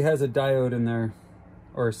 It probably has a diode in there,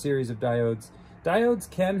 or a series of diodes. Diodes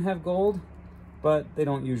can have gold, but they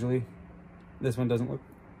don't usually. This one doesn't look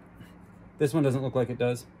like it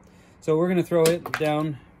does. So we're gonna throw it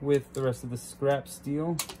down with the rest of the scrap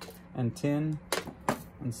steel and tin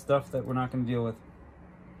and stuff that we're not gonna deal with.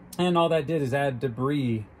 And all that did is add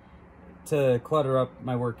debris to clutter up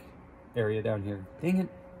my work area down here. Dang it.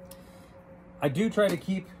 I do try to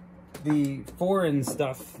keep the foreign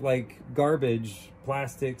stuff like garbage,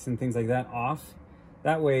 plastics, and things like that off.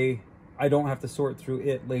 That way I don't have to sort through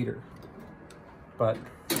it later. But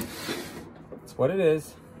it's what it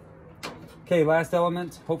is. Okay, last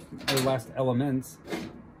element, last elements.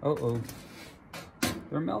 Uh-oh.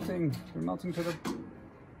 They're melting. They're melting to the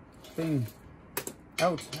thing.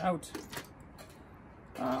 Out, out.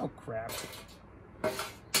 Oh, crap.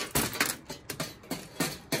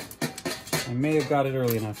 I may have got it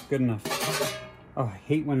early enough. Good enough. Oh, I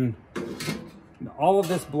hate when all of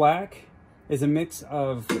this black is a mix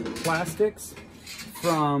of plastics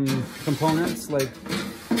from components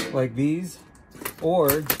like these,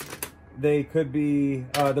 or they could be,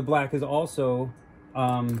 the black is also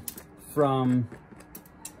from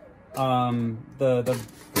the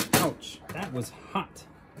ouch, that was hot.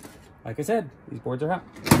 Like I said, these boards are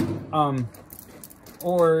hot.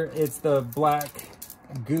 Or it's the black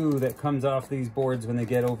goo that comes off these boards when they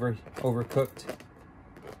get overcooked.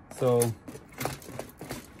 So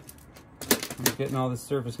I'm getting all this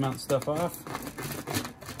surface mount stuff off.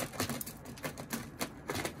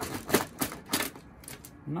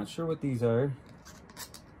 I'm not sure what these are.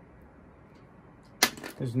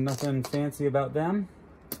 There's nothing fancy about them.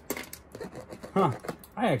 Huh,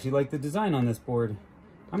 I actually like the design on this board.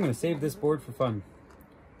 I'm gonna save this board for fun.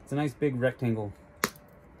 It's a nice big rectangle.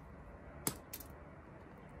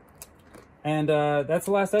 And that's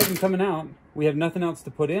the last item coming out. We have nothing else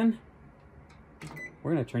to put in.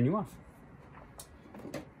 We're gonna turn you off.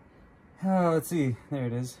 Oh, let's see, there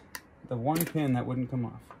it is. The one pin that wouldn't come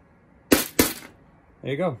off.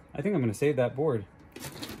 There you go. I think I'm gonna save that board.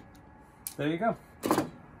 There you go.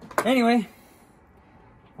 Anyway,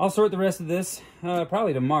 I'll sort the rest of this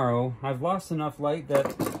probably tomorrow. I've lost enough light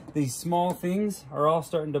that these small things are all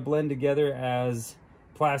starting to blend together as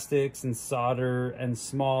plastics and solder and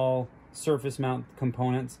small surface mount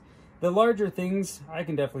components. The larger things, I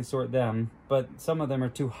can definitely sort them, but some of them are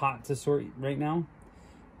too hot to sort right now.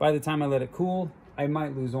 By the time I let it cool, I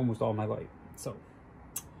might lose almost all my light. So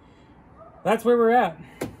that's where we're at.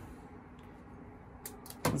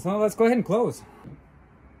 So let's go ahead and close.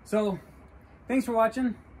 So thanks for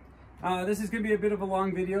watching. This is going to be a bit of a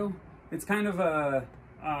long video. It's kind of a,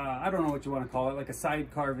 I don't know what you want to call it, like a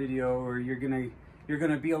sidecar video, or you're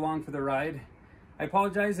gonna be along for the ride. I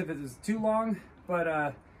apologize if it was too long,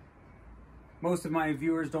 but most of my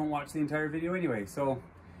viewers don't watch the entire video anyway. So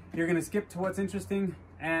you're gonna skip to what's interesting,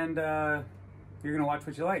 and you're gonna watch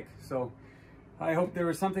what you like. So I hope there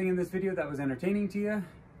was something in this video that was entertaining to you,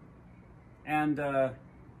 and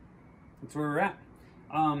that's where we're at.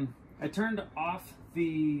 I turned off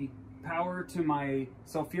the power to my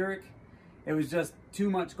sulfuric. It was just too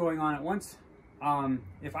much going on at once.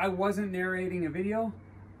 If I wasn't narrating a video,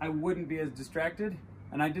 I wouldn't be as distracted,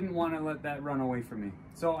 and I didn't want to let that run away from me.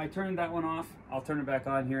 So I turned that one off. I'll turn it back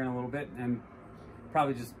on here in a little bit and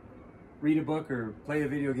probably just read a book or play a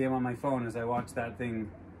video game on my phone as I watch that thing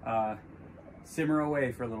simmer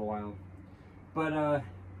away for a little while. But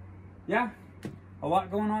yeah, a lot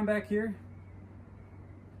going on back here.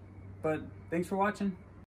 But thanks for watching.